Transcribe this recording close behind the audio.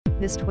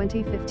This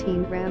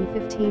 2015 Ram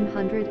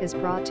 1500 is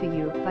brought to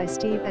you by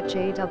Steve at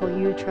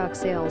JW Truck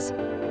Sales.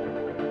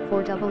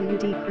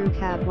 4WD Crew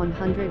Cab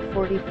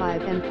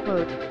 145 end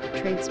quote,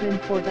 Tradesman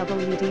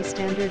 4WD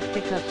Standard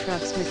Pickup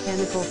Trucks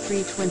Mechanical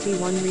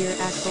 321 Rear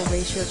Axle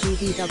Ratio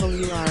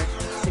GVWR,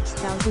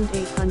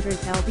 6800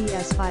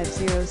 lbs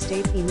 50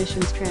 State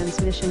Emissions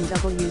Transmission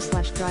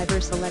W/Driver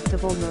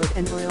Selectable Mode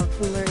and Oil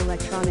Cooler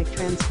Electronic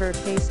Transfer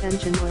Case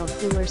Engine Oil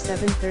Cooler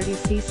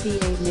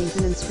 730cc 8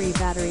 Maintenance Free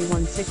Battery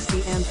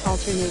 160 amp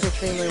Alternator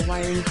Trailer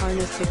Wiring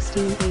Harness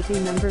 1680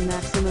 Number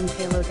Maximum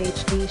Payload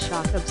HD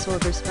Shock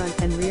Absorbers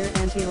Front and Rear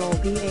Anti-Roll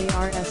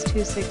BARS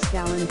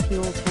 26-gallon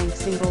Fuel Tank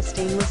Single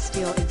Stainless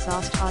Steel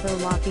Exhaust Auto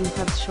Locking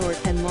Hubs Short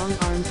and Long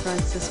Arm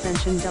Front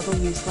Suspension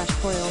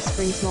W/Coil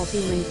Springs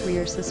Multi-Link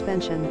Rear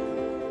Suspension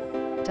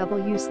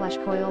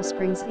W/Coil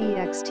Springs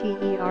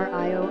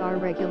EXTERIOR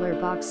Regular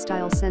Box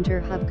Style Center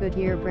Hub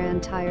Goodyear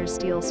Brand Tires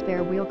Steel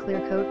Spare Wheel Clear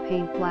Coat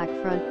Paint Black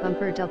Front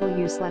Bumper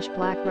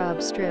W/Black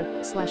Rub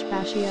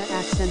Strip/Fascia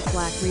Accent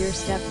Black Rear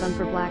Step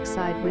Bumper Black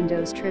Side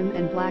Windows Trim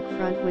and Black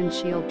Front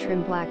Windshield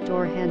Trim Black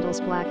Door Handles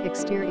Black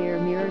Exterior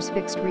Mirrors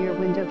Fixed Rear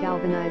Window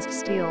Galvanized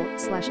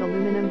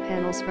Steel/Aluminum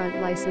Panels Front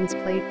License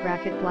Plate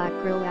Bracket Black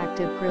Grill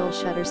Active Grill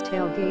Shutters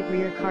Tailgate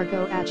Rear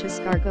Cargo Hatches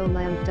Cargo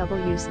Lamp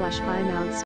W/High Mounts